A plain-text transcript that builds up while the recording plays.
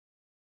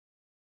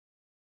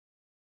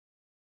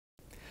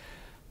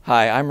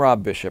Hi, I'm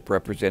Rob Bishop,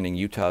 representing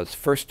Utah's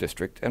 1st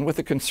District, and with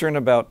a concern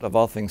about, of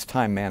all things,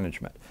 time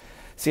management.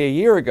 See, a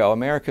year ago,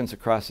 Americans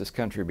across this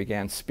country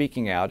began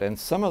speaking out, and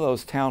some of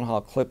those town hall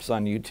clips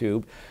on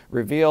YouTube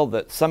revealed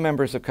that some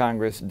members of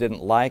Congress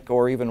didn't like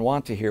or even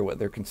want to hear what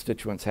their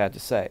constituents had to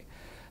say.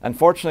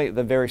 Unfortunately,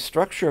 the very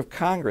structure of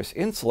Congress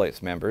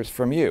insulates members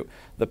from you,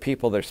 the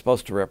people they're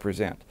supposed to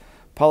represent.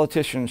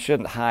 Politicians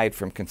shouldn't hide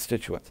from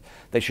constituents.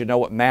 They should know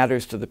what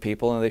matters to the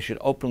people, and they should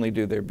openly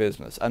do their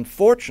business.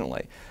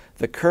 Unfortunately,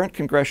 the current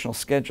congressional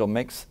schedule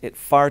makes it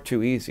far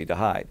too easy to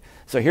hide.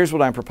 So here's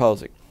what I'm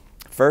proposing.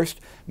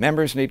 First,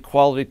 members need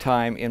quality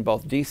time in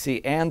both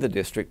D.C. and the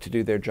district to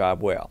do their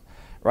job well.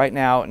 Right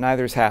now,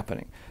 neither is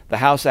happening. The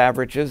House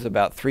averages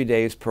about 3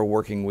 days per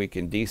working week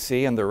in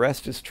D.C., and the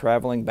rest is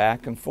traveling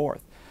back and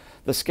forth.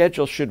 The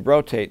schedule should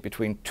rotate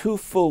between 2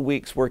 full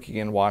weeks working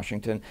in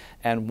Washington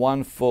and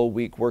 1 full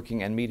week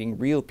working and meeting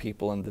real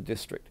people in the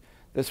district.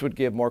 This would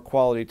give more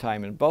quality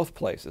time in both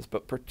places,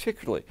 but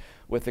particularly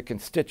with the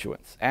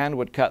constituents, and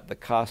would cut the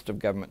cost of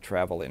government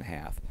travel in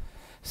half.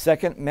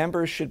 Second,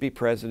 members should be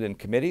present in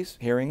committees,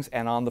 hearings,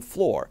 and on the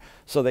floor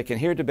so they can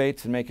hear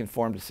debates and make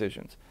informed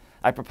decisions.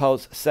 I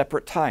propose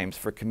separate times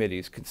for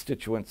committees,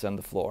 constituents, and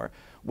the floor,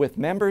 with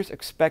members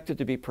expected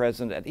to be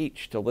present at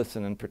each to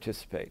listen and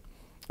participate.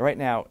 Right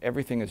now,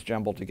 everything is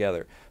jumbled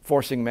together,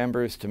 forcing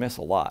members to miss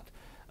a lot.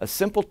 A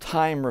simple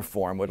time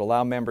reform would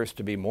allow members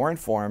to be more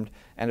informed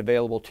and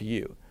available to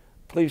you.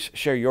 Please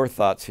share your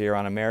thoughts here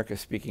on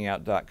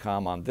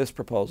americaspeakingout.com on this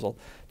proposal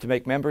to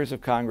make members of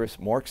Congress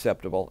more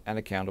acceptable and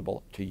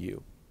accountable to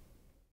you.